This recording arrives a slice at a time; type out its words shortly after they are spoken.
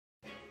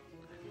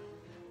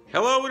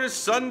Hello, it is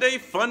Sunday,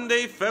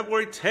 Funday,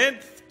 February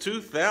 10th,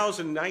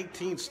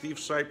 2019. Steve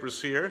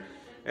Sipress here,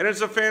 and it's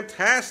a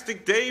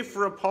fantastic day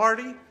for a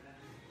party.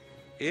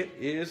 It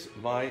is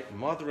my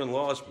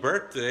mother-in-law's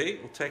birthday.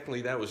 Well,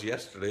 technically that was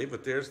yesterday,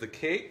 but there's the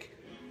cake.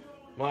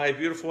 My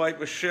beautiful wife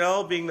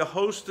Michelle, being the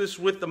hostess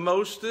with the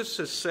mostest,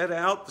 has set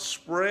out the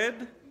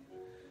spread,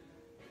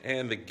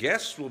 and the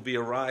guests will be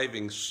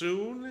arriving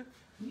soon.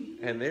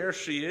 And there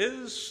she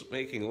is,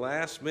 making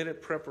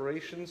last-minute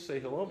preparations. Say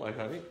hello, my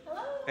honey.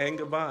 Hello. And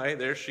goodbye.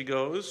 There she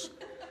goes.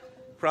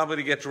 Probably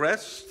to get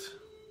dressed.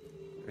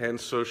 And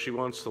so she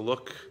wants to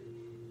look,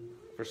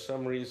 for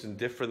some reason,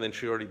 different than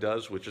she already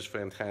does, which is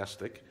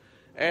fantastic.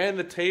 And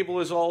the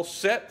table is all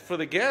set for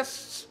the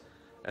guests.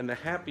 And the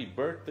happy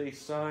birthday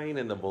sign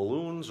and the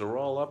balloons are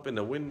all up in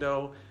the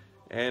window.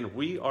 And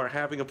we are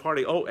having a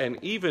party. Oh, and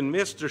even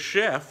Mr.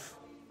 Chef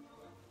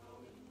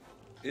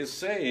is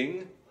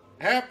saying,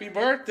 "Happy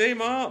birthday,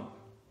 Mom."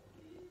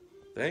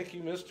 Thank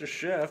you, Mr.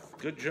 Chef.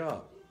 Good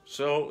job.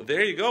 So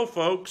there you go,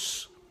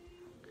 folks.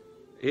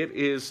 It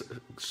is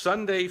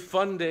Sunday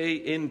Fun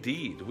Day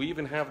indeed. We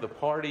even have the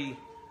party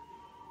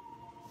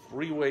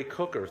three-way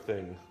cooker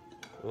thing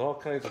with all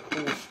kinds of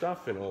cool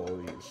stuff in all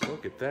of these.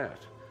 Look at that.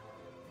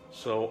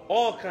 So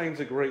all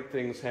kinds of great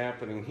things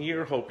happening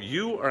here. Hope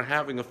you are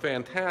having a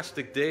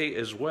fantastic day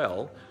as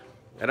well.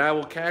 And I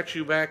will catch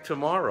you back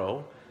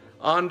tomorrow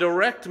on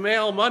Direct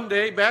Mail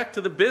Monday, back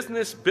to the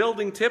business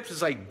building tips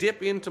as I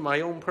dip into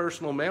my own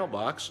personal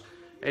mailbox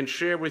and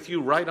share with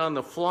you right on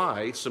the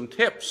fly some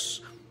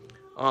tips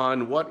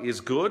on what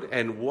is good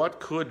and what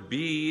could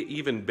be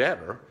even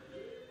better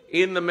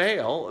in the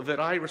mail that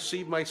I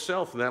receive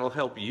myself. And that'll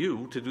help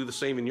you to do the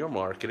same in your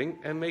marketing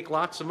and make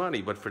lots of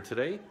money. But for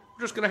today,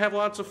 we're just going to have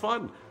lots of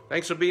fun.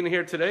 Thanks for being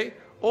here today.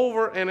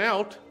 Over and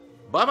out.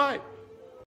 Bye-bye.